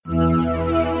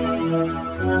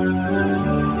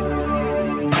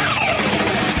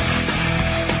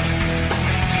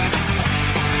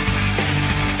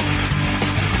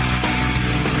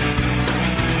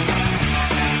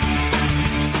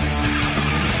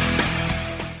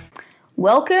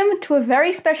Welcome to a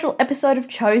very special episode of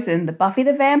Chosen, the Buffy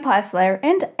the Vampire Slayer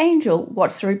and Angel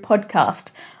Watch Through podcast.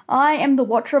 I am the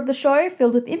watcher of the show,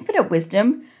 filled with infinite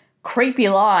wisdom, creepy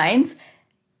lines,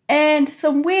 and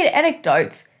some weird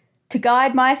anecdotes to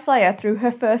guide my Slayer through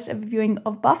her first ever viewing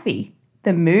of Buffy,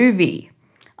 the movie.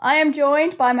 I am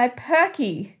joined by my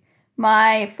perky,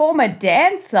 my former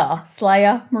dancer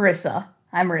Slayer, Marissa.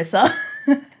 Hi, Marissa.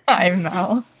 Hi,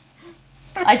 Mel.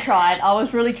 I tried. I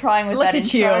was really trying with that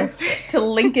intro to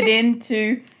link it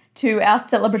into our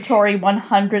celebratory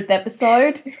 100th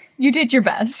episode. You did your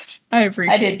best. I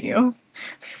appreciate you.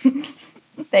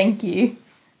 Thank you.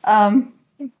 But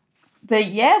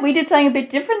yeah, we did something a bit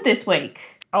different this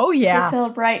week. Oh yeah. To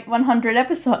celebrate 100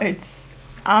 episodes.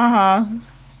 The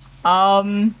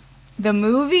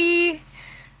movie,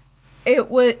 it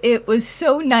was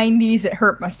so 90s it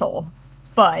hurt my soul.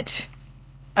 But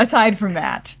aside from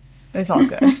that, it's all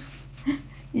good.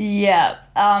 Yeah.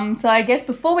 So I guess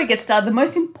before we get started, the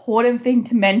most important thing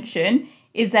to mention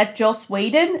is that Joss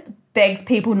Whedon begs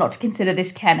people not to consider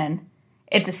this canon.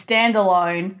 It's a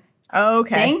standalone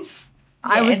thing.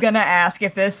 I was gonna ask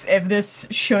if this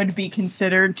should be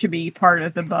considered to be part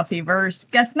of the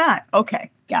Buffyverse. Guess not. Okay,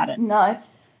 got it. No.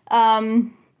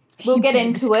 We'll get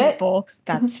into it.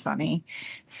 That's funny.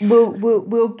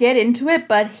 We'll get into it,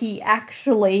 but his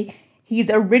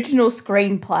original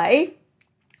screenplay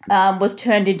was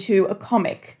turned into a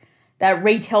comic that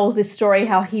retells this story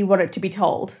how he wanted it to be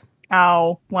told.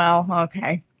 Oh, well,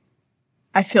 okay.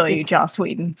 I feel you, Joss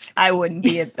Whedon. I wouldn't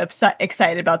be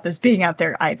excited about this being out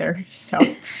there either, so.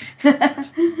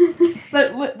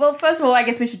 But, well, first of all, I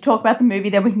guess we should talk about the movie,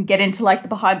 then we can get into, like, the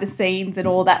behind the scenes and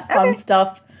all that fun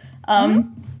stuff.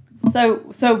 So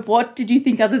what did you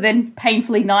think other than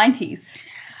painfully 90s?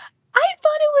 I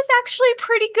thought it was actually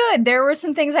pretty good. There were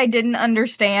some things I didn't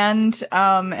understand,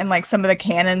 and like some of the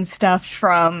canon stuff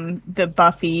from the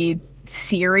Buffy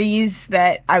series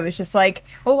that I was just like,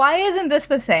 well, why isn't this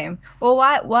the same? Well,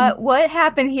 what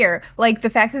happened here? Like the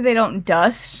fact that they don't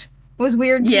dust was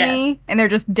weird to me, and they're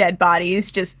just dead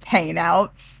bodies just hanging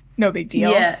out. No big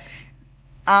deal. Yeah.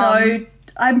 So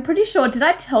I'm pretty sure. Did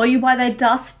I tell you why they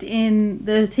dust in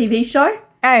the TV show?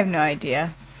 I have no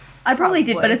idea. I probably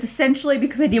did, but it's essentially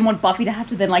because they didn't want Buffy to have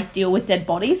to then, like, deal with dead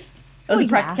bodies. It was a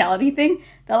practicality thing.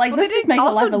 They're like, let's just make her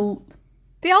life a...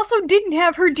 They also didn't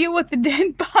have her deal with the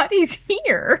dead bodies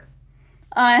here.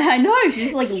 I know, she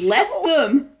just, like, left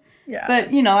them. Yeah.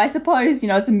 But, you know, I suppose, you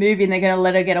know, it's a movie and they're going to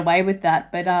let her get away with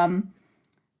that. But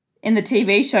in the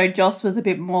TV show, Joss was a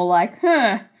bit more like,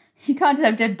 you can't just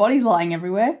have dead bodies lying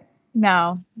everywhere.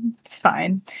 No, it's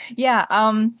fine. Yeah,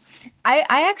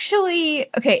 I actually...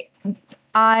 Okay,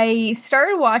 I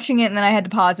started watching it and then I had to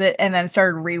pause it and then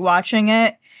started rewatching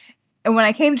it. And when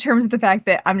I came to terms with the fact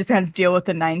that I'm just going to deal with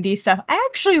the 90s stuff, I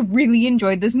actually really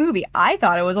enjoyed this movie. I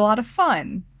thought it was a lot of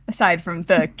fun, aside from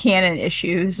the canon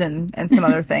issues and some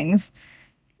other things.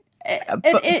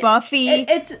 Buffy...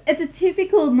 It's a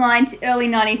typical early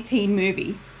 90s teen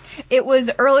movie. It was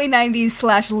early 90s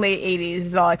 / late 80s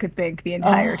is all I could think the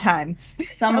entire time.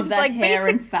 Some of that like, hair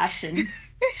and fashion.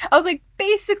 I was like,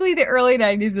 basically the early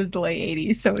 90s is the late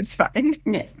 80s, so it's fine.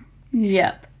 Yeah.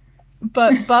 Yep.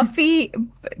 But Buffy,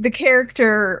 the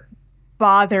character,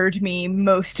 bothered me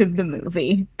most of the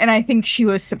movie, and I think she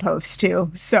was supposed to,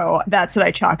 so that's what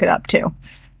I chalk it up to.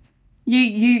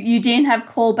 You didn't have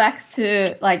callbacks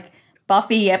to, like,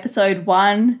 Buffy episode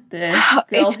 1, the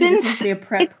girl who was be a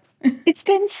prep? It's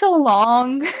been so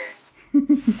long.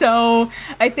 So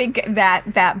I think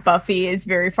that Buffy is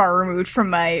very far removed from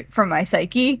my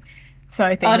psyche. So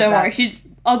I think. Oh, don't worry.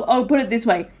 I'll put it this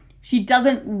way: she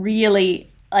doesn't really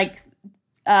like.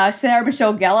 Sarah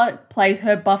Michelle Gellar plays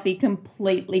her Buffy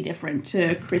completely different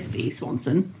to Christy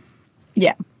Swanson.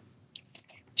 Yeah,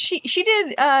 she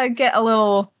did get a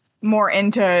little more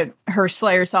into her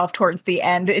Slayer self towards the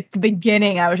end. At the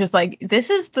beginning, I was just like, "This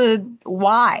is the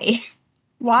why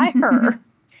her."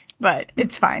 But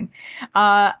it's fine.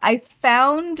 I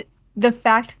found the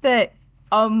fact that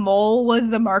a mole was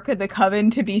the Mark of the Coven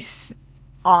to be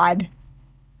odd.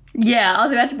 Yeah, I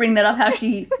was about to bring that up. I was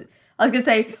going to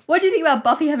say, what do you think about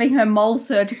Buffy having her mole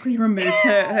surgically removed,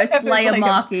 her Slayer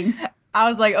marking? I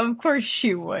was like, of course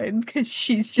she would, because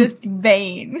she's just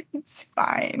vain. It's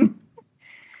fine.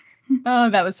 Oh,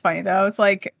 that was funny, though. I was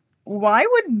like, why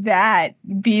would that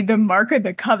be the Mark of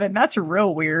the Coven? That's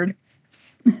real weird.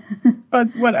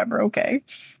 But whatever, okay.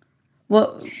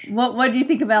 What do you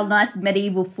think about nice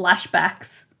medieval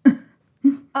flashbacks? They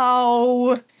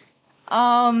were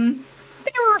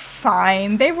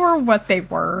fine. They were what they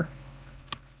were.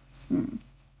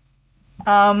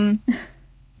 I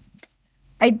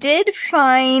did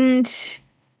find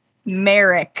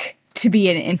Merrick to be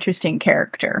an interesting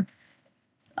character.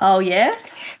 Oh, yeah?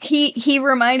 He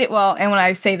reminded, well, and when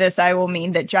I say this, I will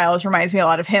mean that Giles reminds me a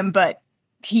lot of him, but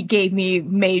he gave me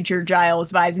major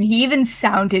Giles vibes, and he even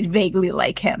sounded vaguely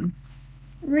like him.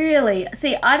 Really?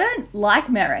 See, I don't like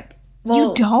Merrick. Well,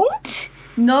 You don't?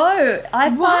 No,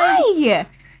 Why?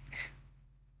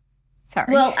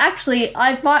 Sorry. Well, actually,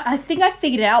 I think I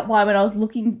figured out why when I was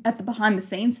looking at the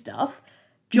behind-the-scenes stuff.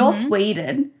 Joss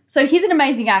Whedon, so he's an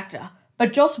amazing actor,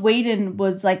 but Joss Whedon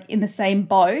was, like, in the same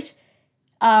boat.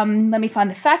 Let me find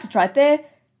the fact. It's right there.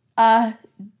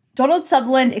 Donald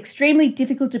Sutherland, extremely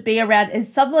difficult to be around,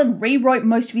 as Sutherland rewrote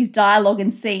most of his dialogue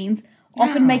and scenes,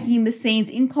 often making the scenes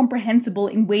incomprehensible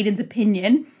in Whedon's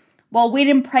opinion. While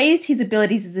Whedon praised his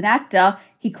abilities as an actor,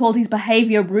 he called his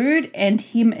behaviour rude and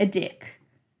him a dick.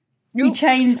 He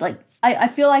changed, like, I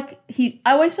feel like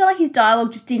I always feel like his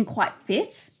dialogue just didn't quite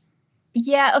fit.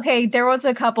 Yeah, okay, there was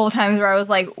a couple of times where I was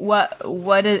like, what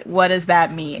does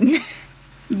that mean?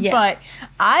 Yeah. But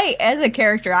as a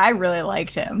character, I really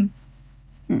liked him.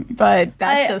 But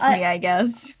that's just me, I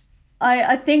guess.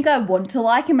 I think I want to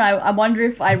like him. I wonder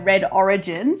if I read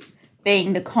Origins,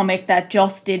 being the comic that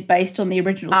Joss did based on the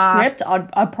original script,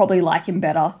 I'd probably like him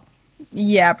better.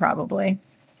 Yeah, probably.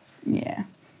 Yeah.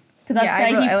 Because I'd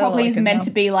say he probably is meant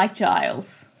to be like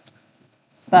Giles.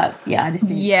 But, yeah, I just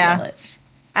didn't feel it.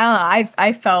 I don't know.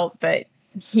 I felt that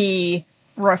he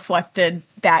reflected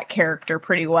that character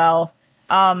pretty well.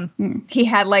 He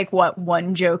had, like,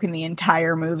 one joke in the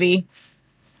entire movie.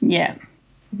 Yeah.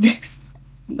 It's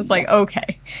like,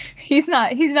 okay. He's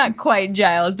not quite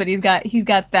Giles, but he's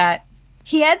got that.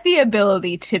 He had the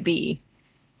ability to be.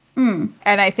 And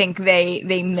I think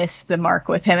they missed the mark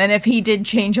with him. And if he did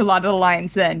change a lot of the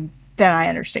lines, then I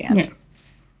understand.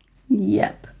 Yeah.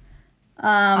 Yep.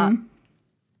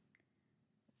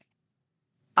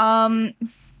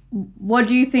 What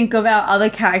do you think of our other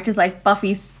characters, like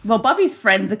Buffy's? Well, Buffy's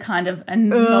friends are kind of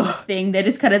not a thing. They're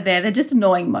just kind of there. They're just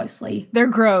annoying mostly. They're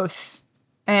gross.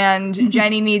 And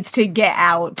Jenny needs to get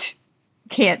out.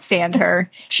 Can't stand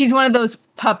her. She's one of those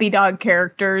puppy dog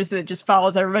characters that just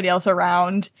follows everybody else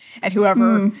around, and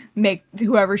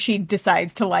whoever she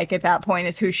decides to like at that point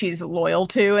is who she's loyal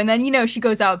to. And then, she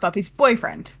goes out with Buffy's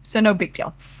boyfriend, so no big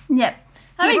deal. Yep.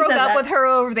 He broke up with her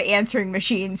over the answering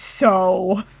machine,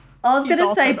 so I was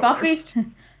gonna say, Buffy.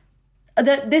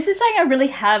 This is saying I really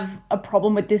have a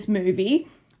problem with this movie.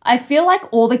 I feel like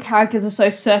all the characters are so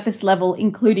surface level,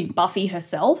 including Buffy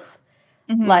herself.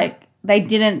 Like, they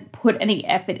didn't put any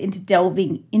effort into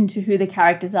delving into who the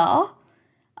characters are.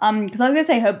 Because I was going to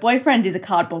say her boyfriend is a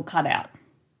cardboard cutout.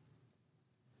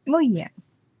 Well, yeah.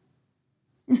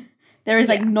 There is,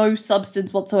 no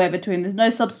substance whatsoever to him. There's no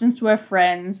substance to her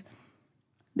friends.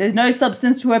 There's no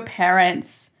substance to her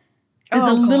parents. There's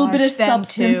a little bit of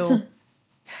substance to...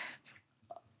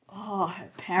 Oh, her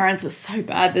parents were so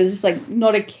bad. There's just,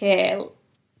 not a care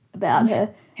about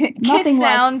her. Nothing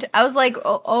sound. I was like,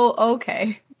 oh,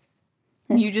 okay.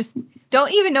 You just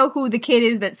don't even know who the kid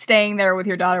is that's staying there with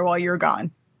your daughter while you're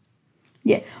gone.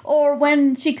 Yeah. Or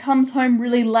when she comes home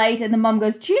really late and the mum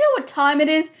goes, do you know what time it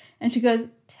is? And she goes,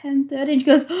 10:30. And she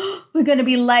goes, oh, we're going to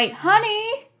be late. Honey.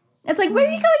 It's like, where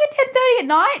are you going at 10:30 at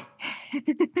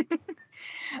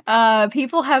night?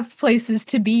 People have places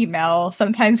to be, Mel.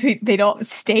 Sometimes they don't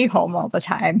stay home all the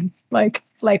time like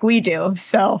we do.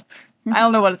 So I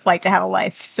don't know what it's like to have a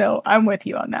life. So I'm with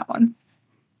you on that one.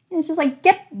 It's just like,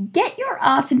 get your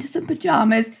ass into some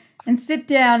pajamas and sit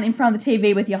down in front of the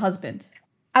TV with your husband.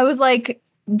 I was like,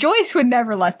 Joyce would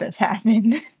never let this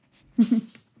happen.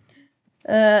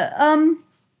 And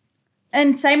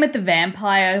same with the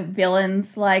vampire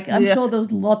villains. Like, I'm sure there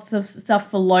was lots of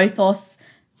stuff for Lothos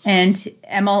and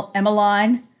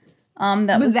Emmeline.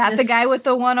 Was that the guy with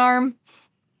the one arm?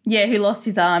 Yeah, who lost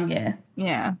his arm, yeah.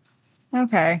 Yeah.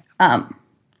 Okay.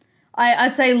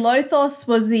 I'd say Lothos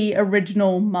was the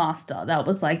original master. That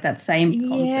was that same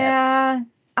concept. Yeah,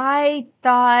 I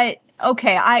thought,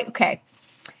 okay.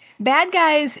 Bad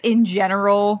guys in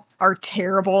general are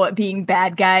terrible at being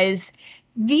bad guys.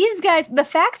 These guys, the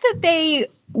fact that they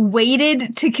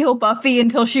waited to kill Buffy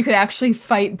until she could actually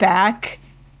fight back,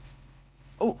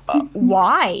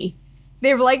 why?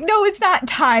 They were like, no, it's not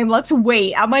time, let's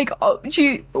wait. I'm like,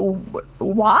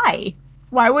 why?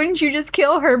 Why wouldn't you just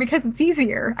kill her because it's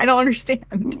easier? I don't understand.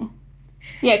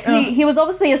 Yeah, because he was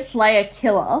obviously a Slayer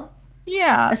killer.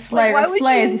 Yeah. A Slayer of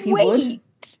Slayers, if you would.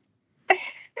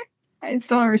 I just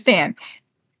don't understand.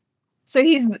 So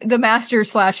he's the Master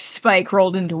 / Spike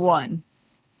rolled into one.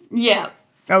 Yeah.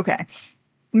 Okay.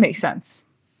 Makes sense.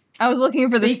 I was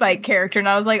looking for the Spike character, and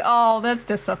I was like, oh, that's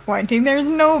disappointing. There's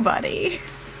nobody.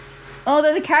 Oh,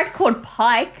 there's a character called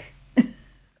Pike.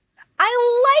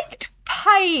 I liked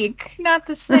Pike, not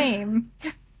the same.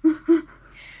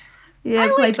 Yeah, I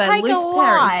played liked by Pike Luke a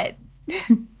lot.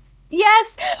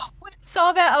 Yes, when I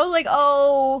saw that, I was like,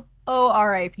 oh,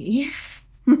 R.I.P.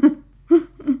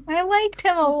 I liked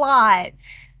him a lot.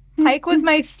 Pike was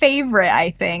my favorite,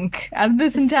 I think, of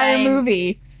this entire Same.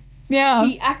 movie. Yeah.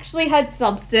 He actually had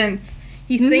substance.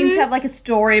 He seemed to have like a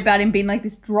story about him being like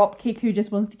this dropkick who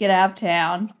just wants to get out of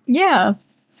town. Yeah.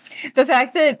 The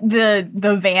fact that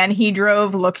the van he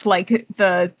drove looked like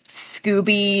the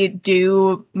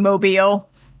Scooby-Doo mobile,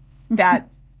 that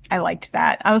I liked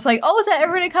that. I was like, oh, is that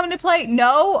ever going to come into play?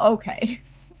 No? Okay.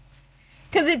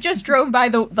 Because it just drove by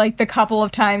the couple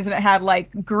of times and it had like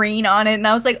green on it, and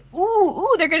I was like,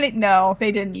 ooh, they're gonna. No,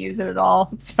 they didn't use it at all.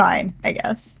 It's fine, I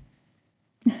guess.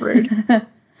 Rude.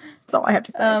 That's all I have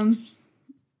to say.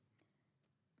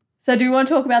 So do you want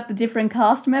to talk about the different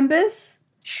cast members?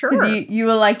 Sure. Because you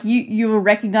were like you were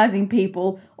recognizing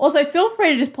people. Also, feel free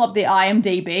to just pop the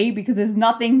IMDb because there's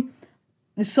nothing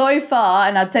so far,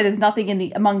 and I'd say there's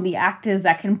nothing among the actors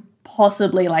that can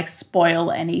possibly like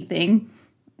spoil anything.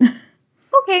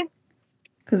 Okay.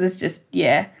 Because it's just,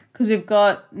 yeah. Because we've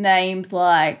got names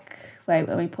like, wait,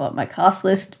 let me pull up my cast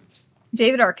list.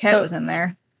 David Arquette was in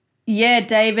there. Yeah,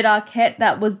 David Arquette,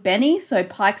 that was Benny, so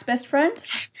Pike's best friend.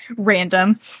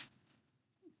 Random.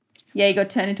 Yeah, he got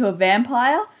turned into a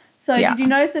vampire. So Did you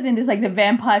notice that in this, like, the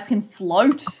vampires can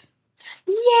float?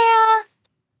 Yeah.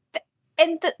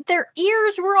 And their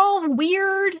ears were all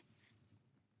weird.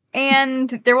 And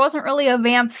there wasn't really a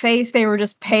vamp face. They were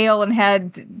just pale and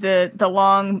had the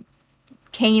long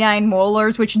canine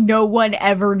molars, which no one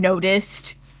ever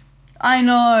noticed. I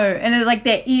know. And it's like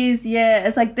their ears, yeah.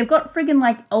 It's like they've got friggin'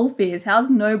 like elf ears. How's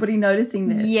nobody noticing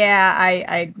this? Yeah,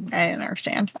 I didn't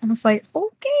understand. I was like,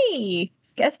 okay,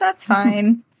 guess that's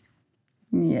fine.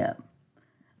 Yeah.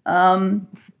 But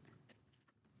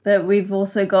we've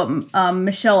also got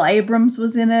Michelle Abrams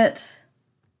was in it,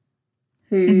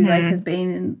 who like has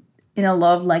been in a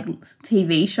lot of like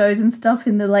TV shows and stuff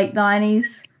in the late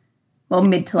 90s. Well,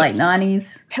 mid to late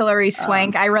 90s. Hilary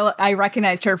Swank. I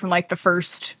recognized her from like the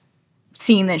first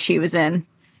scene that she was in.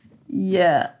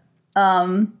 Yeah.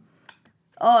 Oh,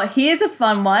 here's a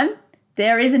fun one.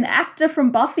 There is an actor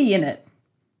from Buffy in it.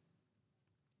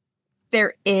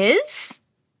 There is?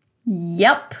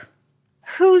 Yep.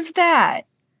 Who's that?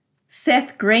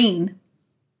 Seth Green.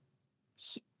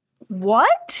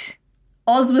 What?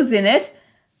 Oz was in it,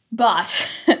 but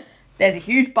there's a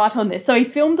huge but on this. So he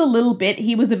filmed a little bit.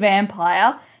 He was a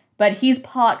vampire, but his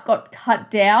part got cut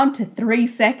down to 3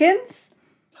 seconds.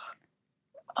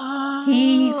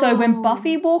 Oh. So when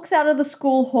Buffy walks out of the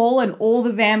school hall and all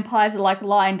the vampires are like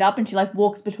lined up and she like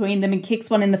walks between them and kicks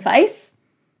one in the face.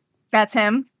 That's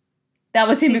him? That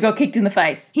was him who got kicked in the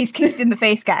face. He's kicked in the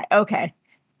face guy. Okay.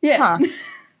 Yeah. Huh.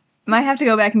 Might have to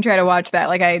go back and try to watch that.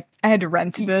 Like I had to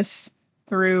rent this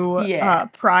through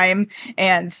Prime,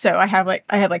 and so I had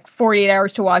like 48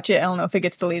 hours to watch it. I don't know if it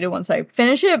gets deleted once I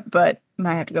finish it, but I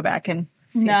might have to go back and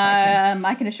see. No,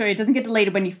 I can assure you it doesn't get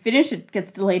deleted when you finish. It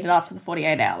gets deleted after the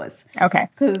 48 hours. Okay.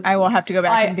 Because I will have to go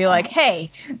back and be like,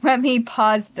 hey, let me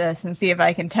pause this and see if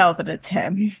I can tell that it's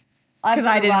him. Because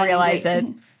I didn't realize it.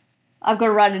 I've got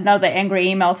to write another angry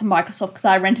email to Microsoft because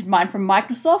I rented mine from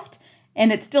Microsoft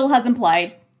and it still hasn't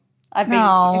played.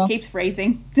 It keeps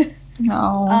freezing.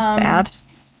 No, sad.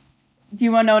 Do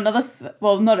you want to know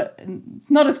another?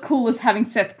 Not as cool as having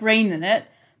Seth Green in it,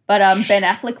 but Ben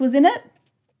Affleck was in it.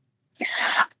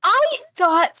 I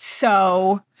thought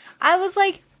so. I was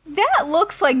like, that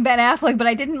looks like Ben Affleck, but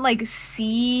I didn't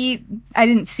see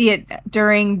it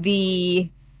during the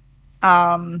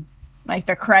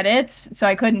the credits, so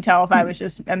I couldn't tell if I was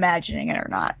just imagining it or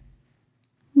not.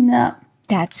 No.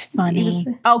 That's funny.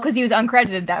 Because he was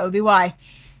uncredited. That would be why.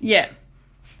 Yeah.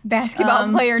 Basketball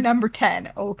player number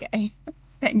 10. Okay.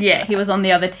 Thanks. Yeah, he was on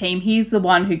the other team. He's the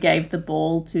one who gave the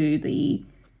ball to the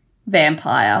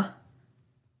vampire.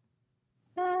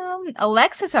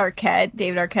 Alexis Arquette,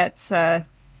 David Arquette's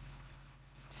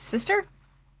sister.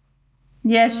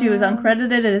 Yeah, she was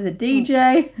uncredited as a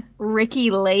DJ.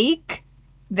 Ricki Lake.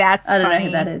 That's I don't funny. know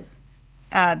who that is.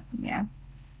 Yeah.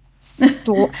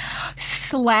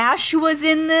 Slash was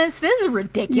in this. This is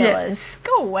ridiculous. Yeah.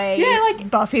 Go away. Yeah,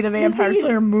 like Buffy the Vampire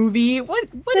Slayer movie.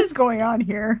 What is going on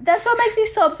here? That's what makes me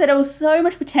so upset. It was so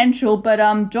much potential, but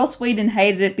Joss Whedon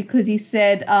hated it because he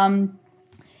said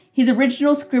his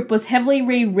original script was heavily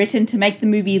rewritten to make the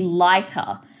movie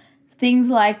lighter. Things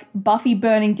like Buffy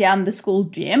burning down the school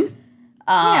gym,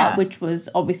 which was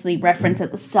obviously referenced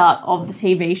at the start of the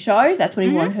TV show. That's what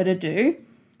he wanted her to do.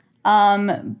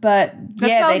 But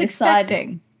they decided.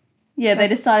 Expecting. Yeah, they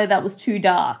decided that was too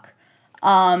dark.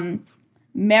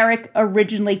 Merrick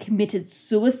originally committed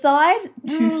suicide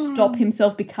to stop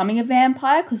himself becoming a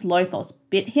vampire because Lothos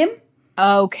bit him.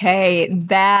 Okay,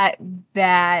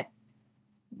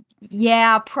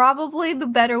 yeah, probably the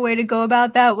better way to go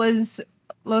about that was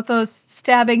Lothos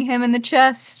stabbing him in the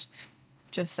chest.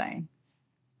 Just saying.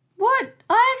 What?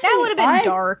 That would have been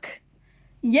dark.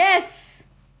 Yes!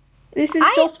 This is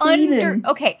Joss Whedon.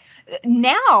 Okay,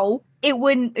 now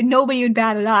nobody would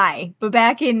bat an eye, but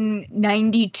back in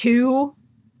 92,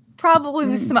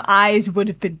 probably some eyes would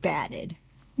have been batted.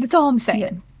 That's all I'm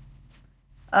saying.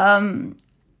 Yeah.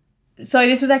 So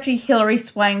this was actually Hilary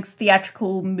Swank's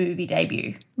theatrical movie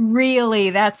debut.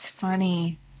 Really? That's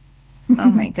funny.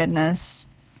 Oh my goodness.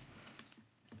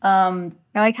 I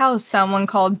like how someone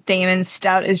called Damon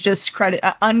Stout is just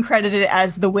uncredited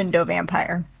as the window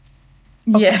vampire.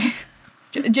 Okay. Yeah.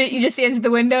 You just answered the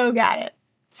window? Got it.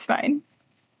 It's fine.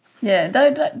 Yeah,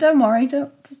 don't worry.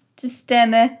 Don't just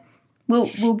stand there.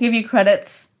 We'll give you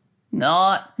credits.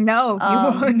 Not.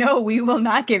 No, we will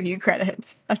not give you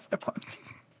credits. That's the point.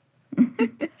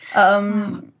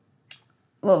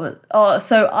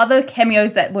 So other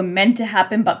cameos that were meant to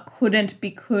happen but couldn't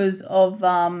because of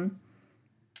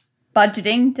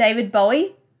budgeting: David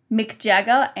Bowie, Mick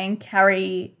Jagger, and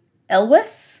Carrie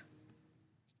Elwes.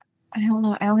 I don't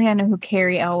know. I only know who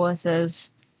Carrie Elwes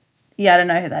is. Yeah, I don't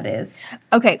know who that is.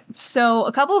 Okay, so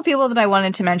a couple of people that I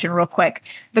wanted to mention real quick.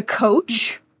 The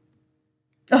coach.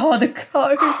 Oh, the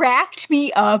coach cracked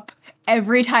me up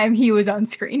every time he was on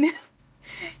screen.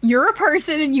 You're a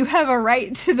person and you have a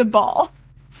right to the ball.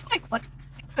 Like, what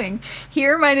thing? He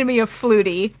reminded me of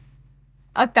Flutie,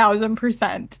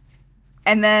 1,000%.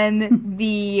 And then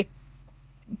the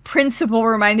principal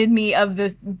reminded me of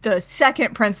the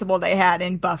second principal they had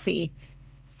in Buffy.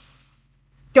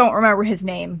 Don't remember his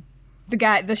name.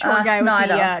 The short guy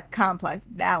Snyder. with the complex.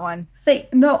 That one. See,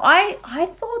 no, I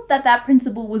thought that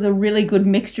principal was a really good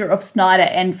mixture of Snyder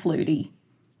and Flutie.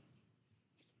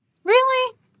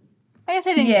 Really? I guess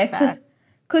I didn't get that.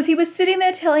 Because he was sitting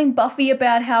there telling Buffy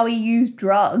about how he used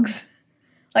drugs.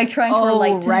 Like, trying to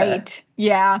relate to her.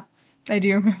 Yeah, I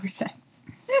do remember that.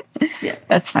 Yeah.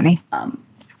 That's funny.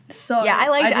 So yeah,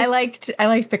 I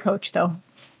liked the coach, though,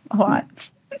 a lot.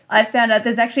 I found out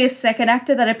there's actually a second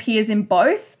actor that appears in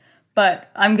both,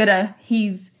 but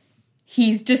he's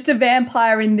just a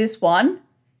vampire in this one.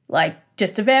 Like,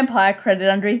 just a vampire credited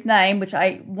under his name, which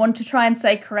I want to try and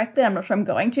say correctly. I'm not sure I'm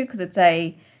going to because it's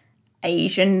a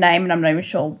Asian name and I'm not even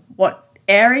sure what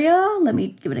area. Let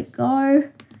me give it a go.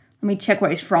 Let me check where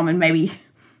he's from and maybe...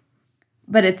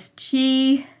 But it's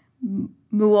Chi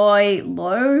Muoi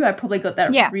Lo. I probably got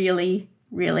that really,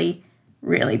 really,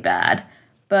 really bad.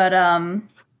 But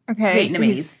okay,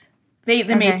 Vietnamese.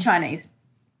 Vietnamese, Chinese.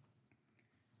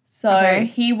 So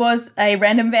he was a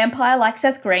random vampire like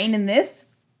Seth Green in this.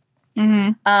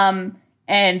 Mm-hmm.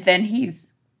 And then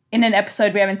he's in an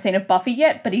episode we haven't seen of Buffy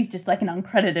yet, but he's just like an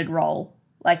uncredited role.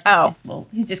 Like,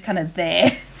 he's just kind of there.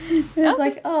 And I was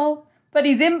like, but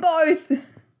he's in both.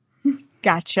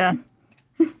 Gotcha.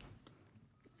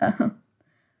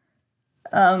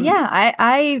 All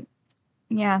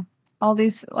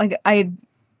these, like, I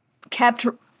kept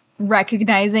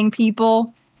recognizing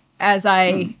people as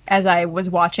I was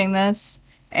watching this,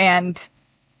 and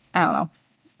I don't know.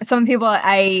 Some people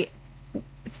I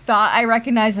thought I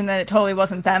recognized, and then it totally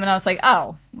wasn't them, and I was like,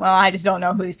 oh, well, I just don't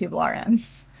know who these people are in.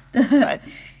 But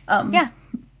it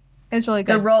was really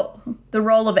good. The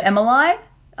role of Emmeline,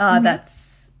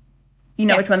 that's,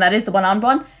 which one that is, the one-armed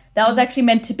one. That was actually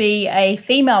meant to be a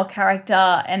female character,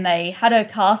 and they had her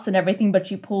cast and everything, but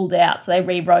she pulled out, so they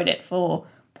rewrote it for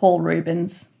Paul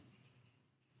Reubens.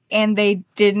 And they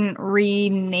didn't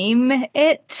rename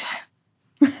it?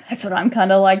 That's what I'm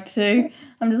kind of like too.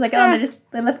 I'm just like,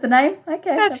 they left the name?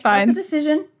 Okay, that's fine. That's a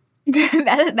decision.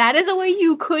 that is a way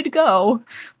you could go.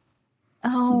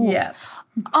 Oh. Yeah.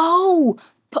 Oh,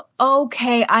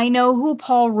 okay, I know who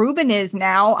Paul Rubin is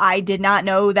now. I did not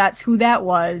know that's who that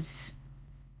was.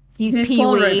 Who's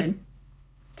Pee-wee.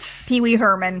 Pee-wee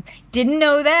Herman. Didn't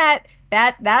know that.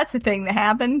 That's a thing that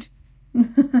happened.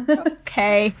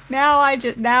 Okay.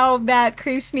 Now that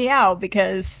creeps me out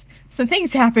because some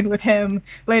things happened with him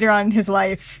later on in his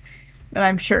life that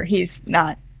I'm sure he's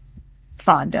not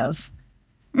fond of.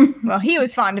 Well, he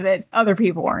was fond of it. Other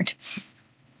people weren't.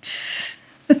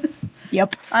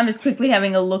 Yep. I'm just quickly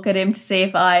having a look at him to see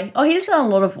if he's done a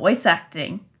lot of voice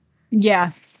acting.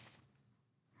 Yeah.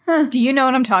 Huh. Do you know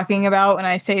what I'm talking about when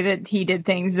I say that he did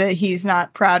things that he's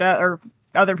not proud of or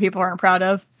other people aren't proud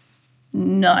of?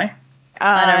 No.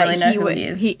 I don't really know who he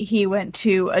is. He went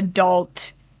to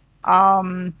adult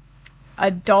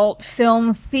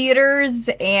film theaters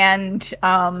and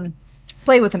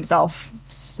play with himself.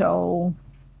 So,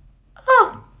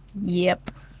 Oh,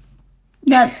 yep.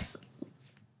 that's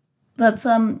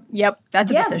Yep,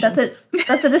 that's a decision.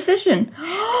 That's a decision.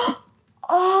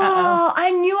 Oh,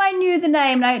 I knew the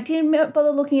name, and I didn't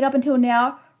bother looking it up until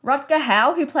now. Rutger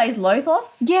Hauer, who plays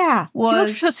Lothos, Yeah, he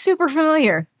was looks super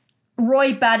familiar.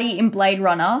 Roy Batty in Blade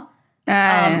Runner.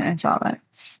 I saw that.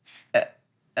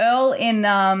 Earl in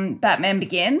Batman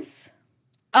Begins.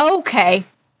 Okay,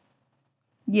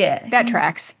 Yeah. that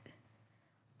tracks.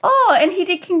 Oh, and he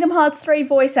did Kingdom Hearts 3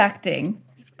 voice acting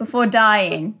before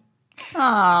dying.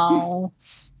 Oh,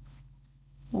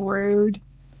 rude.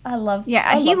 I loved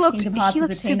looked Kingdom Hearts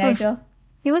as a teenager.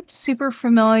 He looked super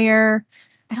familiar.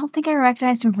 I don't think I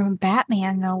recognized him from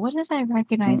Batman though. What did I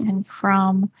recognize him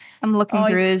from? I'm looking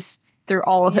through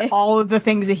all of the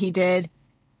things that he did.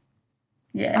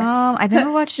 Yeah. I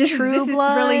never watched True This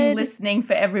Blood. is really listening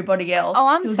for everybody else. Oh,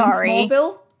 I'm He was sorry. In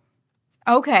Smallville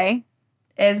Okay.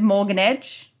 as Morgan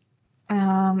Edge.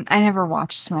 I never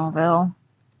watched Smallville.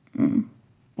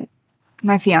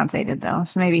 My fiance did though,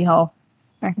 so maybe he'll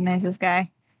recognize this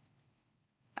guy.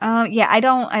 I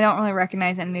don't really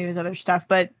recognize any of his other stuff,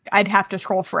 but I'd have to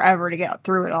scroll forever to get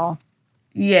through it all.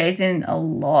 Yeah, he's in a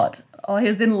lot. Oh, he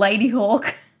was in Lady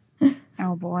Hawk.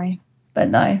 Oh boy. But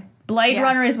no. Blade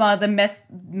Runner is one of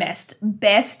the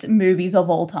best movies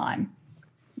of all time.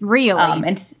 Really?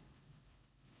 And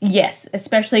yes,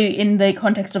 especially in the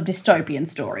context of dystopian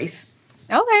stories.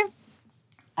 Okay.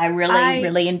 I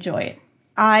really enjoy it.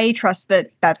 I trust that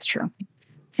that's true.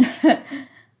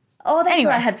 Oh, that's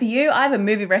what I had for you. I have a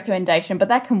movie recommendation, but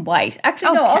that can wait.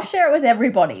 Actually, no, I'll share it with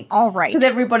everybody. All right. Because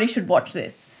everybody should watch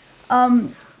this.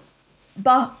 Bahubali.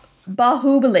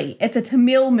 It's a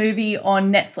Tamil movie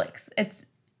on Netflix. It's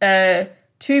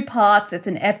 2 parts. It's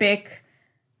an epic.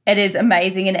 It is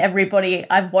amazing, and everybody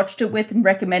I've watched it with and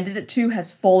recommended it to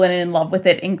has fallen in love with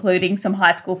it, including some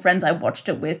high school friends I watched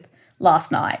it with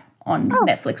last night on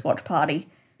Netflix Watch Party.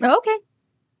 Okay.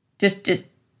 Just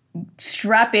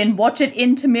strap in, watch it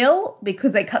in Tamil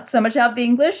because they cut so much out of the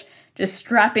English. Just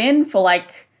strap in for I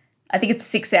think it's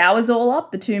 6 hours all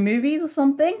up, the 2 movies or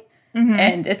something. Mm-hmm.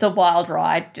 And it's a wild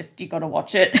ride. You got to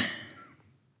watch it.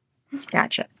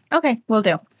 Gotcha. Okay, will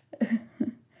do.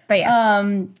 But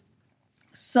yeah.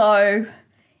 So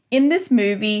in this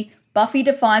movie, Buffy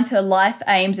defines her life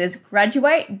aims as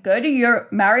graduate, go to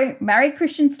Europe, marry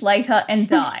Christian Slater, and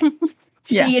die.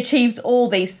 She achieves all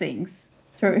these things.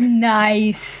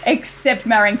 Nice. Except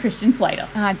marrying Christian Slater.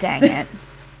 Ah, dang it.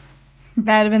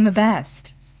 That'd have been the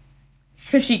best.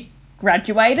 Because she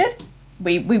graduated.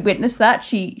 We witnessed that.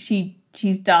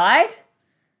 She's died.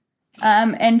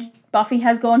 And Buffy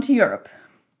has gone to Europe.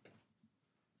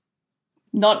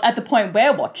 Not at the point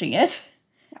we're watching it.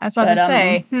 I was about to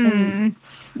say.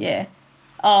 Yeah.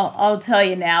 I'll tell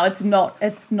you now, it's not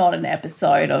an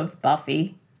episode of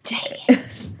Buffy. Dang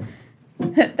it.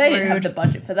 They didn't have the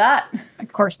budget for that.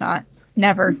 Of course not.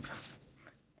 Never.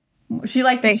 She's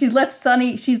left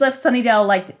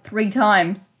Sunnydale 3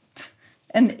 times.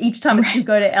 And each time is to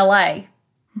go to LA.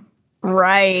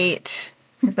 Right.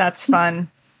 That's fun.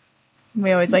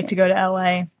 We always like to go to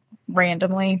LA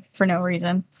randomly for no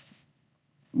reason.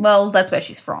 Well, that's where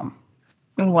she's from.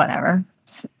 Whatever.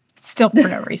 Still for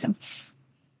no reason.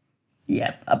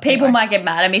 Yeah. People might get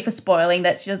mad at me for spoiling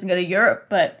that she doesn't go to Europe,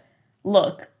 but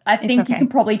look, I think you can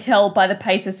probably tell by the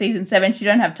pace of season 7 she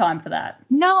don't have time for that.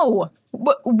 No.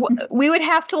 We would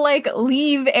have to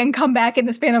leave and come back in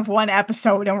the span of 1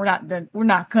 episode, and we're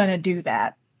not gonna do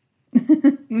that.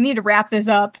 We need to wrap this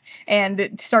up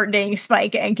and start dating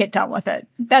Spike and get done with it.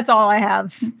 That's all I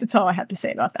have. That's all I have to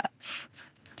say about that.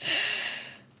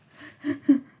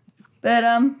 But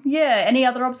any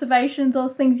other observations or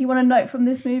things you want to note from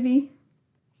this movie?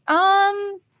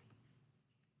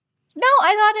 No,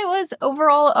 I thought it was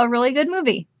overall a really good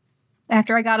movie.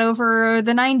 After I got over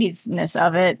the 90s-ness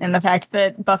of it and the fact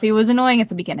that Buffy was annoying at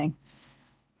the beginning.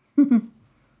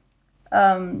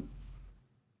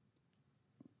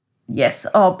 Yes.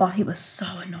 Oh, Buffy was so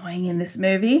annoying in this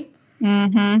movie.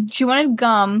 Mm-hmm. She wanted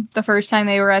gum the first time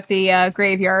they were at the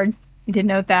graveyard. You did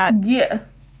note that. Yeah.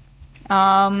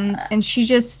 And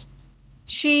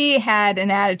she had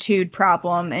an attitude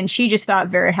problem, and she just thought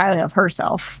very highly of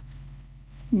herself.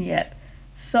 Yep.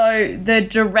 So the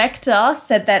director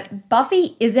said that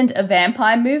Buffy isn't a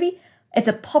vampire movie. It's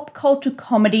a pop culture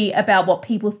comedy about what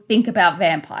people think about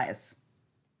vampires.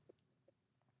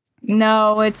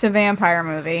 No, it's a vampire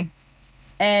movie.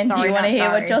 And do you want to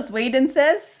hear what Joss Whedon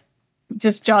says?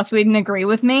 Does Joss Whedon agree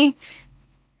with me?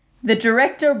 The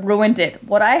director ruined it.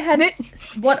 What I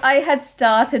had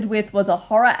started with was a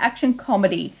horror action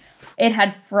comedy. It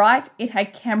had fright, it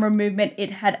had camera movement, it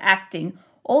had acting.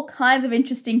 all kinds of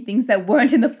interesting things that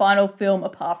weren't in the final film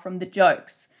apart from the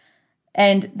jokes.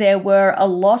 And there were a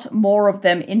lot more of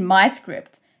them in my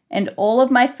script. And all of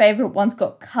my favourite ones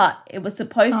got cut. It was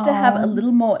supposed to have a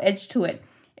little more edge to it.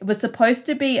 It was supposed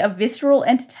to be a visceral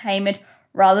entertainment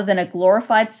rather than a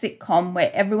glorified sitcom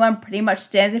where everyone pretty much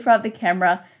stands in front of the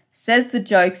camera, says the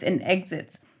jokes, and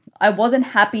exits. I wasn't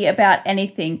happy about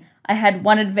anything. I had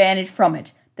one advantage from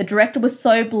it. The director was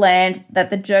so bland that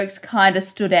the jokes kind of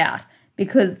stood out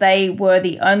because they were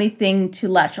the only thing to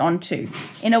latch onto.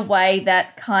 In a way,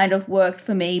 that kind of worked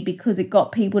for me because it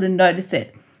got people to notice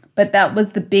it. But that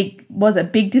was a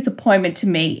big disappointment to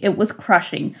me. It was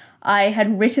crushing. I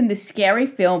had written this scary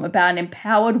film about an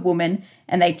empowered woman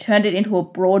and they turned it into a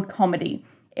broad comedy.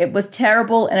 It was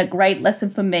terrible and a great lesson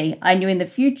for me. I knew in the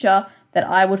future that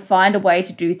I would find a way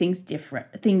to do things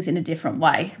in a different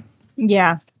way.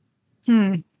 Yeah.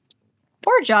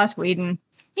 Poor Joss Whedon.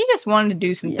 He just wanted to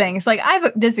do some things. Like,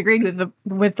 I've disagreed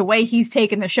with the way he's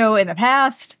taken the show in the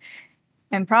past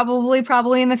and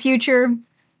probably in the future.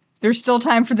 There's still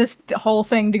time for this whole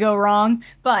thing to go wrong,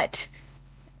 but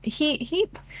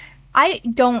I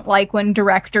don't like when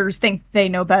directors think they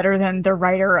know better than the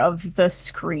writer of the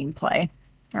screenplay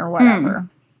or whatever.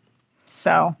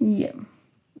 So,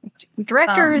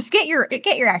 directors, get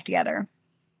your act together.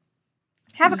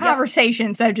 Have a conversation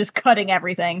instead of just cutting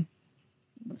everything.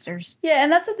 Losers. Yeah,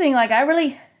 and that's the thing. Like, I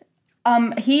really,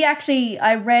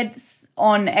 I read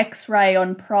on X-Ray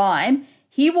on Prime,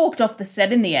 he walked off the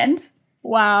set in the end.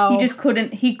 Wow.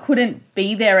 He couldn't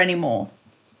be there anymore.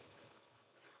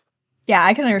 Yeah,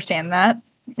 I can understand that.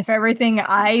 If everything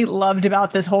I loved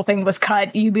about this whole thing was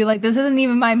cut, you'd be like, this isn't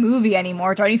even my movie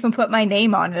anymore. Don't even put my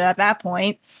name on it at that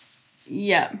point.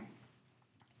 Yeah.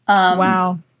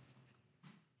 Wow.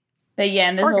 But yeah,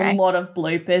 and there's a lot of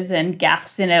bloopers and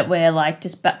gaffes in it where, like,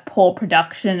 just poor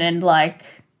production and, like,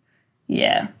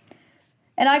 yeah.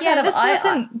 And this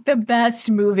wasn't the best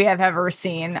movie I've ever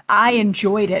seen. I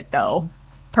enjoyed it, though,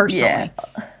 personally. Yeah.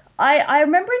 I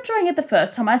remember enjoying it the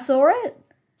first time I saw it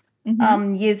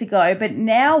years ago, but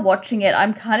now watching it,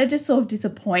 I'm kind of just sort of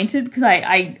disappointed because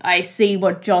I see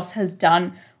what Joss has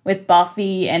done with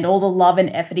Buffy and all the love and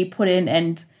effort he put in,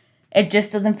 and it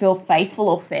just doesn't feel faithful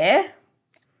or fair.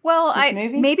 Well,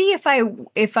 maybe if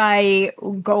I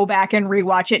go back and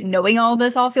rewatch it, knowing all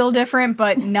this, I'll feel different.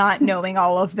 But not knowing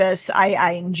all of this,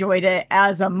 I enjoyed it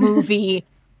as a movie,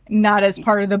 not as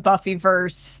part of the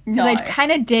Buffyverse. Because I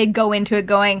kind of did go into it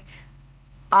going,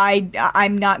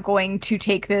 I'm not going to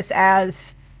take this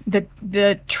as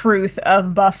the truth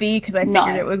of Buffy because I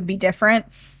figured it would be different.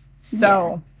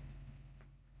 So,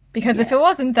 because if it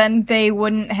wasn't, then they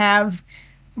wouldn't have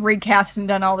recast and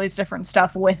done all these different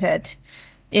stuff with it.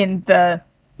 In the,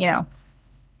 in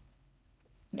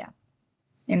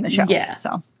the show. Yeah.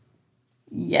 So.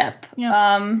 Yep.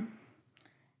 Yeah.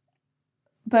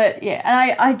 But yeah,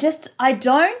 and I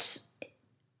don't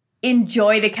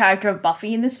enjoy the character of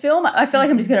Buffy in this film. I feel like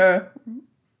I'm just gonna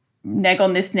neg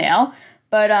on this now,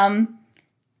 but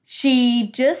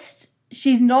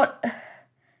she's not.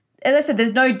 As I said,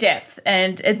 there's no depth,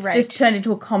 and it's just turned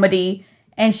into a comedy,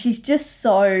 and she's just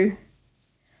so.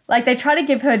 Like, they try to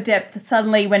give her depth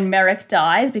suddenly when Merrick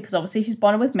dies, because obviously she's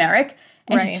bonded with Merrick,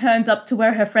 and she turns up to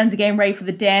where her friends are getting ready for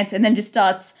the dance and then just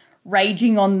starts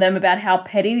raging on them about how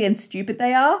petty and stupid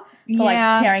they are for,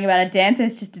 like, caring about a dance, and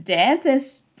it's just a dance. And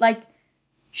it's, like...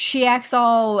 She acts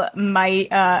all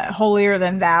holier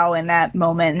than thou in that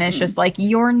moment, and it's just like,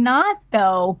 you're not,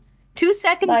 though. 2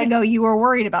 seconds ago, you were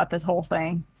worried about this whole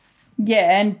thing.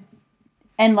 Yeah,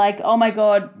 and like, oh my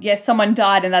God, yes, someone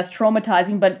died, and that's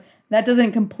traumatizing, but... That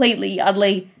doesn't completely,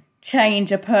 utterly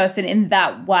change a person in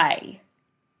that way.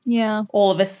 Yeah.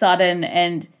 All of a sudden,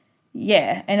 and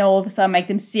all of a sudden make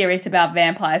them serious about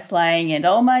vampire slaying and,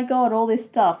 oh my God, all this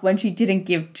stuff, when she didn't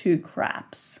give two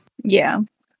craps. Yeah.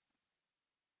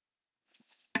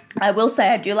 I will say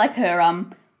I do like her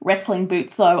wrestling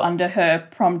boots, though, under her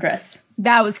prom dress.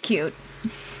 That was cute.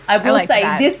 I will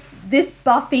say this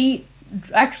Buffy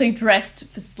actually dressed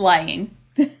for slaying.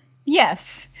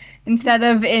 Yes. Instead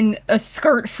of in a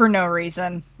skirt for no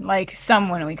reason, like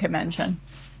someone we could mention.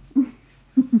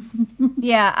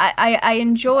 Yeah, I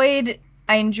enjoyed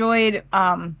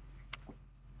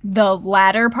the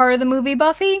latter part of the movie,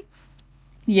 Buffy.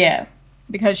 Yeah.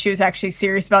 Because she was actually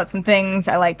serious about some things.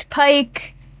 I liked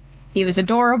Pike. He was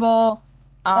adorable.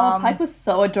 Pike was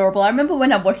so adorable. I remember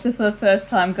when I watched it for the first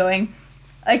time going,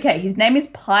 okay, his name is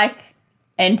Pike,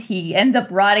 and he ends up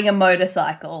riding a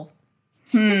motorcycle.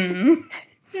 Could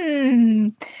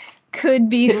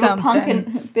be bit something. Of a punk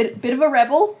and bit of a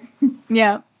rebel.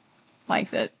 Yeah.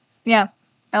 Liked it. Yeah.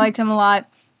 I liked him a lot.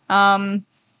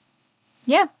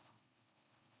 Yeah.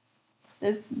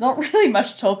 there's not really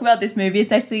much to talk about this movie.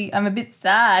 It's actually, I'm a bit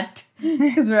sad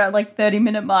because we're at like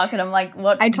 30-minute mark and I'm like,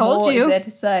 what more is there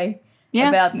to say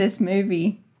about this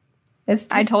movie? It's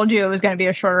just, I told you it was going to be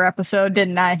a shorter episode,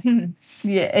 didn't I?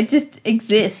 Yeah, it just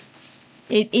exists.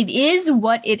 It is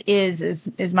what it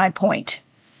is my point.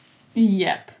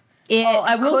 Yep.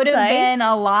 It could have been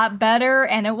a lot better,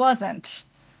 and it wasn't.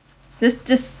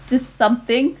 Just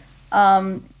something.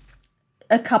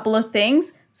 A couple of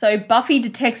things. So Buffy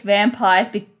detects vampires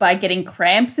by getting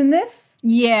cramps in this.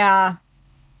 Yeah.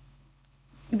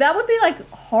 That would be like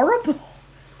horrible.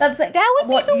 That's like, that would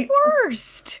be the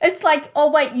worst. It's like,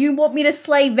 oh wait, you want me to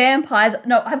slay vampires?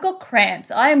 No, I've got cramps.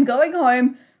 I am going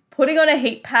home, putting on a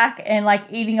heat pack, and like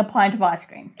eating a pint of ice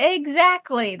cream.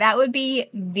 Exactly. That would be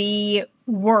the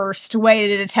worst way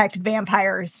to detect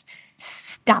vampires.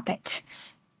 Stop it.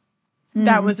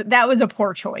 Mm. That was a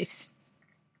poor choice.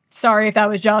 Sorry if that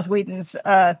was Joss Whedon's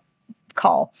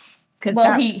call, because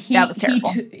that was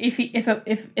terrible. If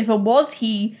it was,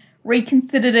 he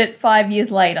reconsidered it 5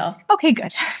 years later. Okay,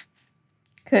 good.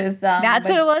 Because that's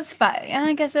what it was.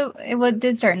 I guess it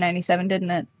did start in 97,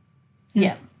 didn't it?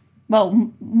 Yeah.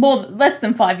 Well, less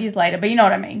than 5 years later, but you know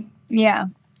what I mean. Yeah.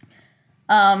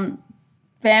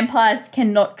 Vampires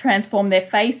cannot transform their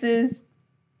faces,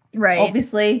 right?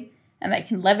 Obviously, and they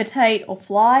can levitate or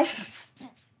fly.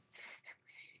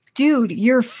 Dude,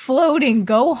 you're floating.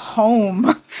 Go home.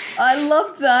 I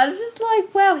love that. It's just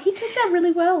like, wow, he took that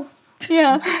really well.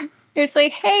 Yeah. It's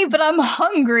like, hey, but I'm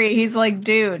hungry. He's like,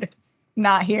 dude,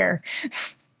 not here.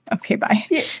 Okay, bye.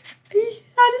 Yeah.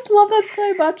 I just love that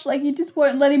so much. Like, you just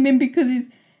won't let him in because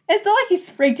it's not like he's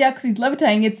freaked out because he's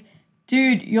levitating. It's,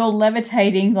 dude, you're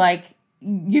levitating. Like,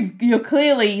 you're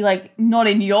clearly, like, not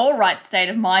in your right state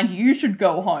of mind. You should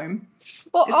go home.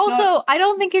 Well, I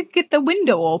don't think you could get the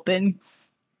window open.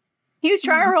 He was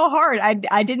trying real hard.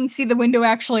 I didn't see the window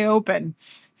actually open.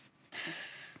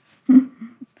 So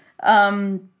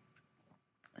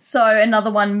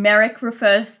another one, Merrick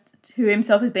refers to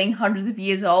himself as being hundreds of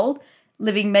years old,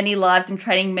 living many lives and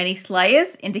training many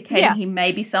slayers, indicating he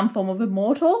may be some form of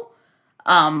immortal.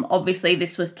 Obviously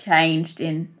this was changed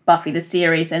in Buffy the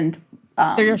series, and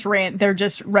they're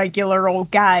just regular old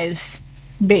guys,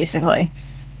 basically.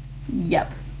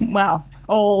 Yep. Well,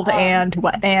 old and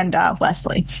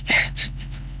Wesley.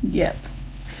 Yep.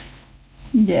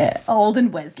 Yeah, old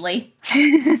and Wesley.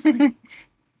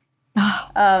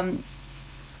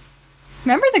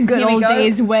 Remember the good old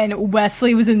days when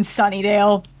Wesley was in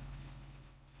Sunnydale?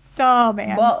 Oh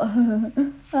man. Well,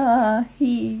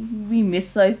 we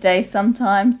miss those days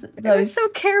sometimes. It was so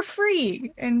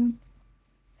carefree, and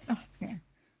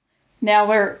now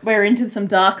we're into some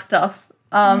dark stuff.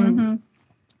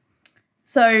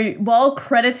 So while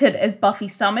credited as Buffy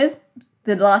Summers,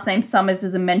 the last name Summers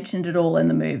isn't mentioned at all in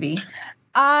the movie.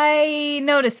 I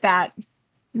noticed that.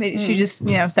 She just,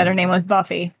 said her name was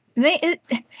Buffy. Is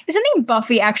the name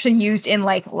Buffy actually used in,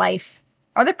 like, life?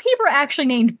 Are there people actually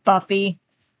named Buffy?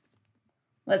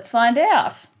 Let's find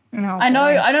out. Oh, I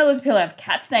know lots of people have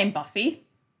cats named Buffy.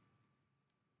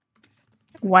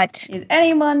 What? Is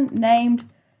anyone named?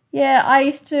 Yeah, I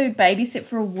used to babysit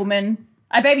for a woman.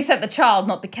 I babysat the child,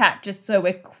 not the cat, just so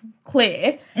we're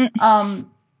clear.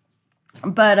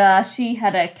 But she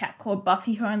had a cat called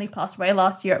Buffy who only passed away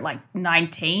last year at like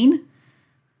 19.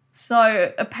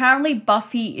 So apparently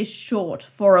Buffy is short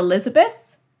for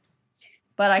Elizabeth,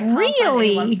 but I can't find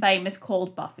anyone famous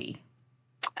called Buffy.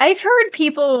 I've heard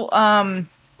people, and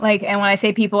when I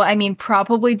say people, I mean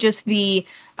probably just the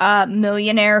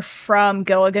millionaire from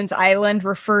Gilligan's Island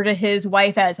refer to his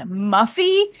wife as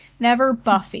Muffy, never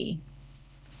Buffy.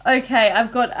 Okay,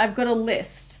 I've got a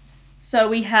list. So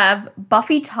we have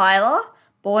Buffy Tyler,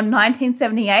 born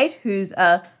 1978, who's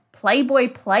a Playboy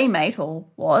playmate, or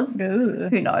was,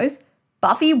 who knows.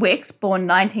 Buffy Wicks, born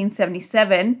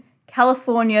 1977,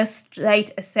 California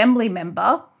State Assembly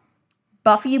member.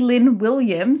 Buffy Lynn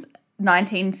Williams,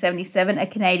 1977, a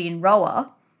Canadian rower.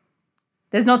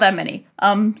 There's not that many,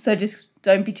 so just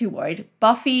don't be too worried.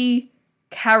 Buffy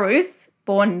Caruth,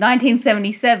 born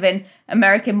 1977,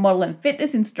 American model and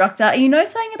fitness instructor. Are you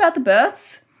something about the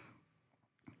births?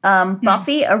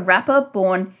 Buffy, a rapper,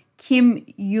 born Kim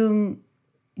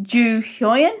Ju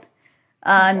Hyun,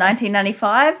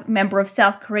 1995, member of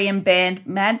South Korean band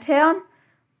Madtown.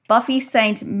 Buffy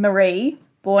St. Marie,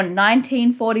 born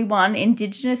 1941,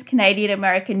 Indigenous Canadian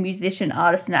American musician,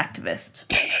 artist, and activist.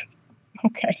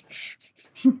 Okay.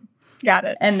 Got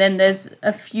it. And then there's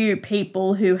a few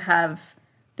people who have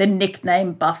the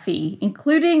nickname Buffy,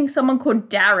 including someone called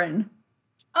Darren.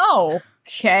 Oh,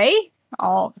 okay.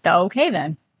 Okay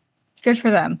then. Good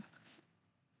for them.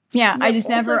 Yeah, I just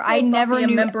never knew. A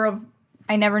member of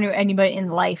I never knew anybody in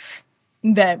life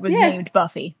that was named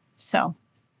Buffy. So.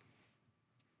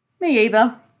 Me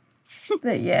either.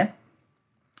 But yeah.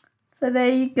 So there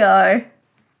you go.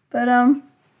 But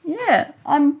yeah,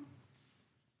 I'm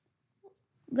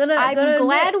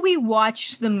glad we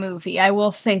watched the movie. I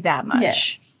will say that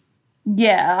much.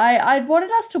 Yeah, I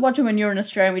wanted us to watch it when you were in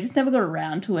Australia. We just never got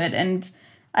around to it, and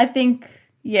I think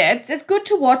it's good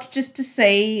to watch just to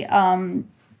see and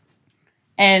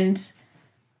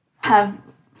have.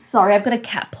 Sorry, I've got a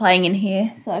cat playing in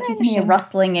here, so if you can hear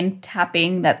rustling and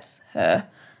tapping, that's her.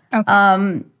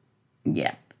 Okay.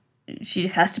 Yeah, she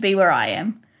just has to be where I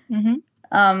am.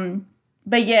 Mm-hmm.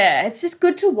 But yeah, it's just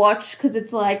good to watch because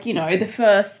it's like, the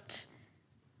first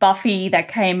Buffy that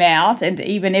came out, and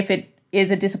even if it is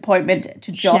a disappointment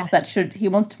to Joss that he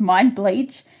wants to mind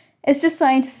Bleach, it's just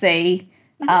something to see,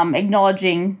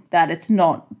 acknowledging that it's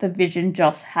not the vision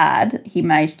Joss had. He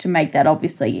managed to make that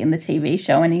obviously in the TV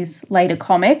show and his later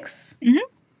comics. Mm-hmm.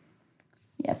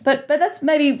 Yeah, but that's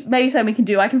maybe something we can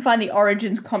do. I can find the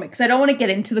Origins comics. I don't want to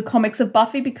get into the comics of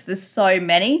Buffy because there's so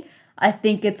many. I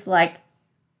think it's like,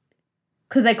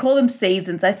 because they call them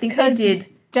seasons. I think they did.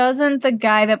 Doesn't the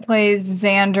guy that plays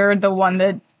Xander, the one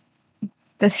that,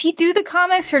 does he do the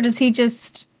comics or does he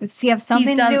have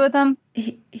something to do with them?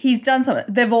 He's done something.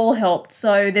 They've all helped.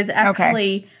 So there's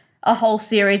actually a whole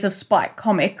series of Spike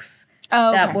comics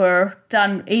that were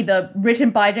done, either written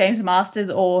by James Masters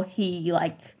or he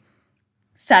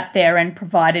sat there and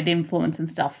provided influence and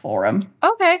stuff for him.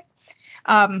 Okay.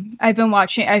 I've been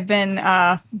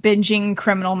binging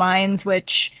Criminal Minds,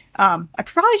 which I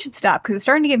probably should stop because it's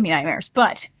starting to give me nightmares.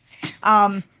 But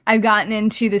I've gotten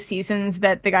into the seasons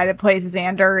that the guy that plays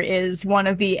Xander is one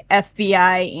of the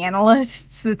FBI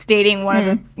analysts that's dating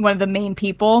one of the main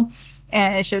people,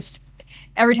 and it's just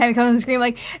every time he comes on the screen, I'm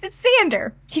like, it's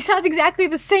Xander. He sounds exactly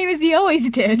the same as he always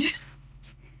did.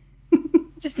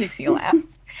 Just makes me laugh.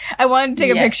 I wanted to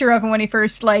take a picture of him when he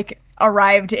first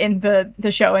arrived in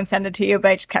the show and send it to you,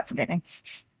 but I just kept forgetting.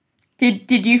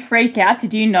 Did you freak out?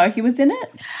 Did you know he was in it?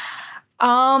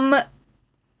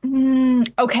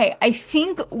 Okay, I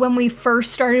think when we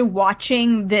first started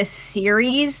watching this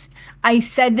series, I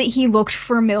said that he looked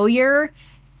familiar,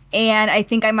 and I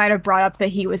think I might have brought up that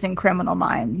he was in Criminal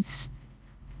Minds.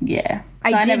 Yeah.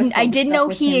 So I didn't know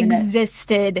he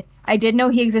existed. I did know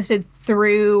he existed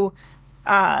through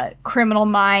Criminal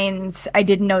Minds. I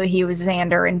didn't know that he was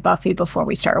Xander in Buffy before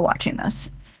we started watching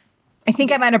this. I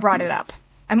think I might have brought it up.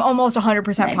 I'm almost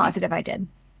 100% positive I did.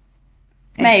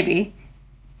 Maybe.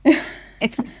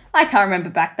 I can't remember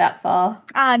back that far.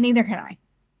 Neither can I.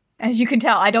 As you can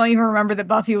tell, I don't even remember that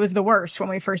Buffy was the worst when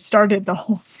we first started the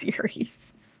whole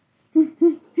series.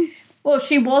 Well,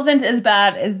 she wasn't as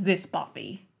bad as this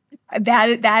Buffy. That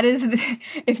is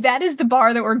if that is the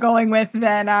bar that we're going with,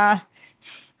 then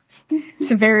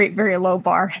it's a very, very low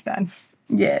bar then.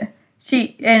 Yeah.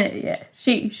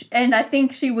 And I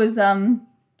think she was a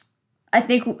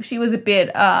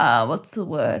bit what's the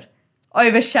word?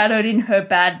 Overshadowed in her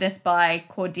badness by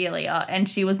Cordelia, and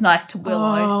she was nice to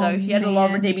Willow, so she had a lot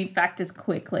of redeeming factors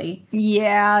quickly.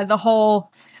 Yeah,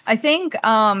 I think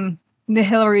the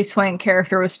Hilary Swank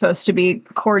character was supposed to be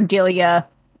Cordelia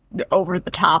over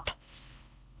the top.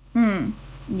 Yeah,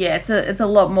 it's a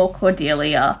lot more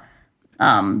Cordelia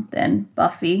than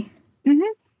Buffy.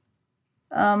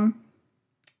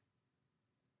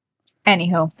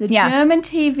 Anywho, the German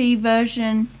TV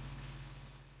version.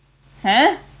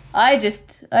 Huh?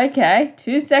 Okay,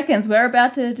 2 seconds. We're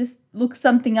about to just look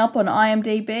something up on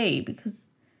IMDb because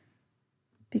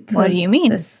what do you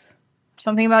mean?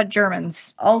 Something about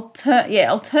Germans.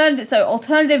 Alternative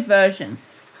versions.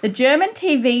 The German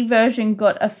TV version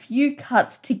got a few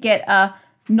cuts to get a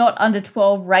not under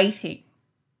 12 rating.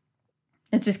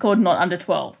 It's just called not under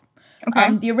 12.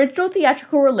 Okay. The original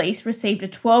theatrical release received a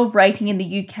 12 rating in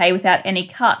the UK without any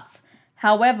cuts.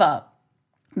 However,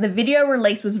 the video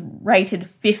release was rated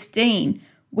 15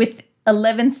 with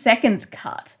 11 seconds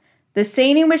cut. The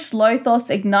scene in which Lothos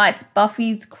ignites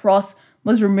Buffy's cross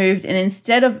was removed, and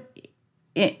instead of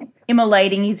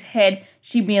immolating his head,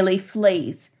 she merely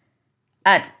flees.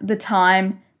 At the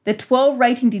time, the 12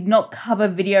 rating did not cover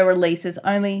video releases,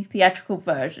 only theatrical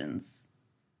versions.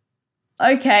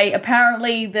 Okay,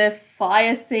 apparently the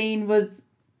fire scene was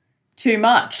too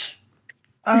much.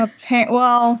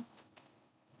 Well,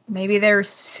 maybe they're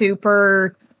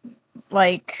super,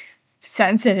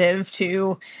 sensitive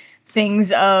to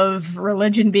things of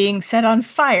religion being set on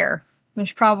fire.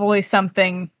 There's probably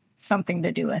something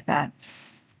to do with that.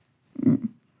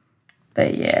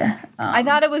 But yeah. I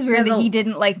thought it was weird that he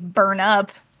didn't, burn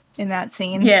up in that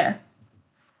scene. Yeah.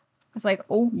 was like,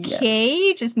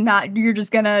 okay, just not, you're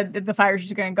just gonna, the fire's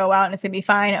just gonna go out and it's gonna be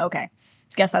fine. Okay.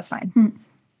 Guess that's fine.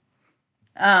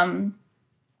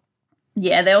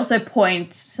 Yeah, they also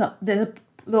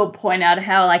they'll point out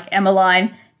how, like,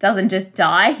 Emmeline doesn't just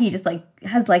die, he just, like,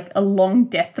 has, like, a long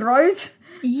death throes.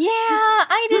 Yeah,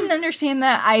 I didn't understand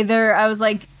that either. I was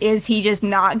like, is he just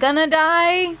not gonna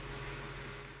die?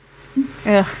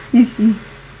 Ugh.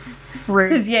 Rude.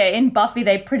 Because, yeah, in Buffy,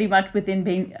 they pretty much within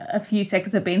being a few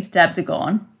seconds of being stabbed are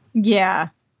gone. Yeah.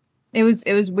 It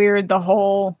was weird, the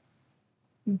whole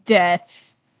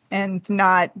death and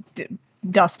not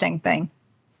dusting thing.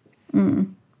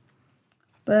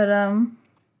 But,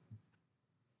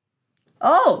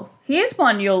 oh, here's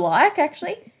one you'll like,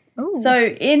 actually. Ooh. So,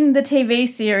 in the TV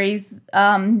series,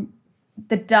 the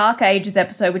Dark Ages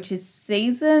episode, which is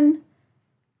season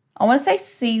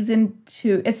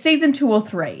 2. It's season 2 or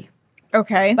 3.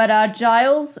 Okay. But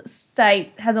Giles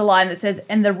has a line that says,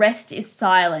 "And the rest is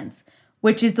silence,"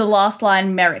 which is the last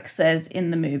line Merrick says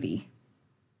in the movie.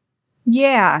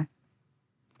 Yeah.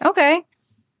 Okay.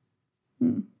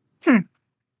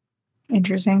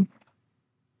 Interesting.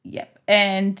 Yep.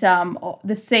 And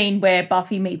the scene where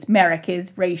Buffy meets Merrick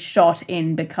is reshot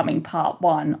in Becoming Part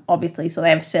 1, obviously, so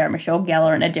they have Sarah Michelle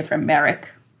Gellar and a different Merrick.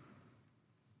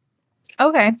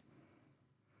 Okay.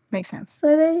 Makes sense.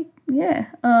 So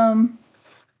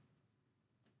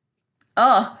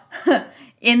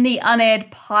in the unaired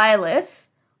pilot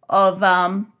of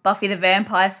Buffy the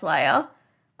Vampire Slayer,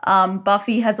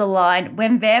 Buffy has a line,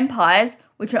 "When vampires,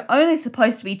 which are only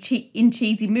supposed to be in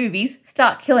cheesy movies,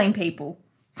 start killing people."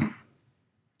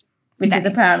 Which is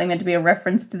apparently meant to be a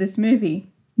reference to this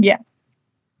movie. Yeah.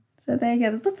 So there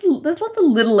you go. There's lots of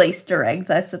little Easter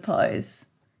eggs, I suppose.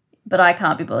 But I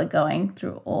can't be bothered going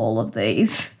through all of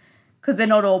these because they're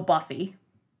not all Buffy.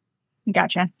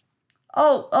 Gotcha.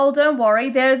 Oh, don't worry.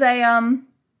 There's a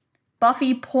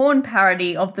Buffy porn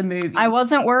parody of the movie. I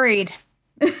wasn't worried.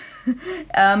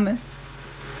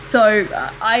 So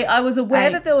I was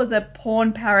aware that there was a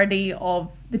porn parody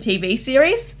of the TV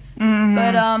series,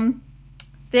 but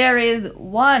there is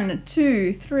 1,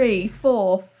 2, 3,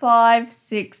 4, 5,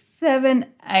 6, 7,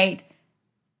 8,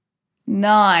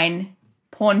 9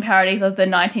 porn parodies of the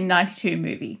 1992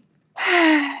 movie.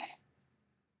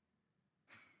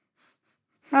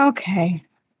 Okay.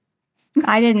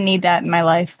 I didn't need that in my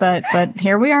life, but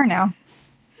here we are now.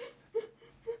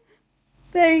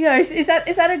 There you go. Is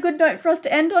that a good note for us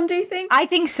to end on, do you think? I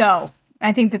think so.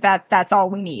 I think that's all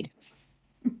we need.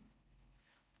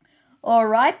 All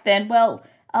right then. Well,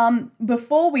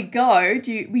 before we go,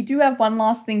 we do have one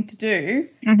last thing to do.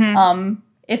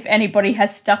 If anybody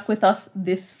has stuck with us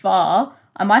this far,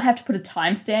 I might have to put a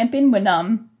timestamp in when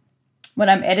I'm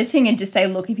editing and just say,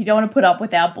 look, if you don't want to put up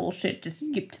with our bullshit, just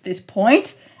skip to this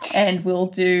point, and we'll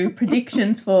do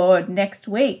predictions for next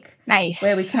week. Nice.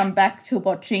 Where we come back to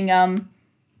watching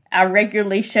our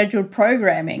regularly scheduled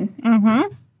programming.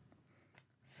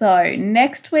 So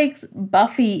next week's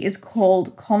Buffy is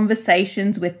called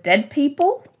Conversations with Dead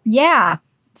People. Yeah.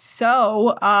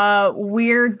 So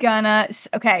we're gonna...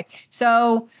 Okay,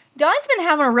 so Dawn's been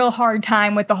having a real hard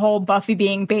time with the whole Buffy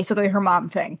being basically her mom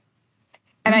thing.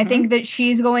 And I think that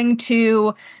she's going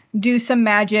to do some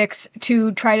magics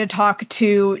to try to talk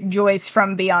to Joyce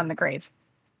from beyond the grave.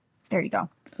 There you go.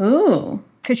 Ooh.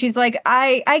 Because she's like,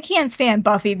 I can't stand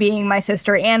Buffy being my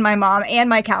sister and my mom and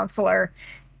my counselor.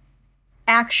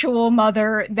 Actual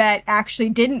mother that actually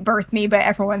didn't birth me, but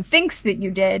everyone thinks that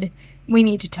you did. We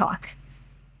need to talk.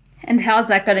 And how's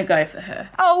that going to go for her?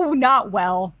 Oh, not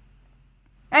well.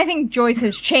 I think Joyce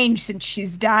has changed since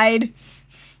she's died.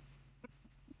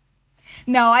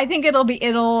 No, I think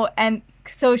and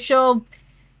so she'll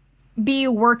be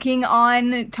working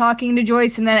on talking to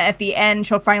Joyce, and then at the end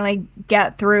she'll finally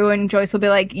get through, and Joyce will be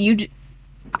like,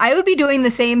 I would be doing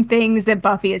the same things that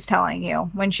Buffy is telling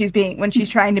you when she's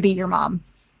trying to be your mom.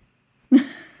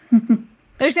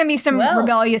 There's gonna be some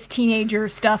rebellious teenager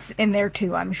stuff in there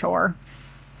too, I'm sure.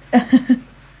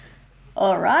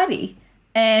 Alrighty.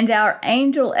 And our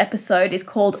Angel episode is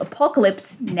called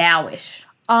Apocalypse Nowish.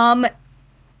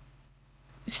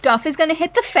 Stuff is gonna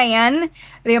hit the fan.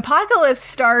 The apocalypse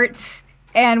starts,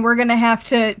 and we're gonna have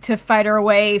to fight our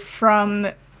way from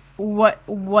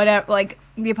whatever. Like,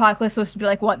 the apocalypse was supposed to be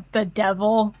like the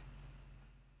devil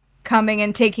coming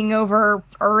and taking over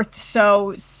Earth.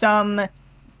 So some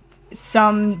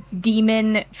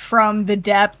demon from the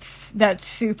depths that's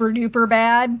super duper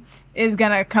bad is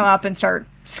gonna come up and start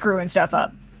screwing stuff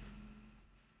up.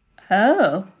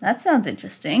 Oh, that sounds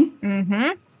interesting.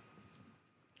 Mm-hmm.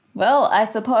 Well, I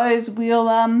suppose we'll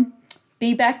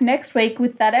be back next week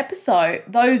with that episode,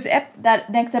 that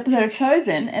next episode of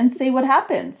Chosen, and see what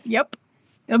happens. Yep.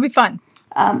 It'll be fun.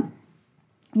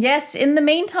 Yes, in the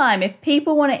meantime, if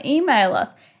people want to email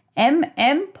us,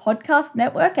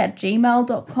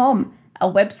 mmpodcastnetwork@gmail.com.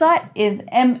 Our website is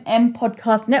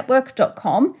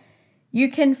mmpodcastnetwork.com. You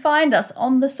can find us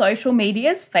on the social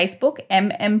medias, Facebook,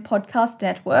 Podcast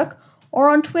Network, or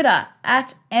on Twitter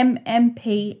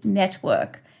 @MMP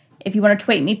Network. If you want to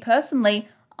tweet me personally,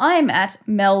 I'm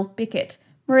 @Mel Bickett.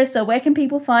 Marissa, where can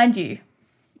people find you?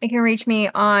 You can reach me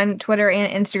on Twitter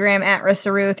and Instagram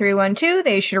 @Rissaru312.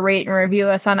 They should rate and review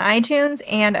us on iTunes.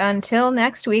 And until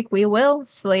next week, we will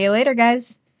see you later,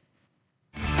 guys.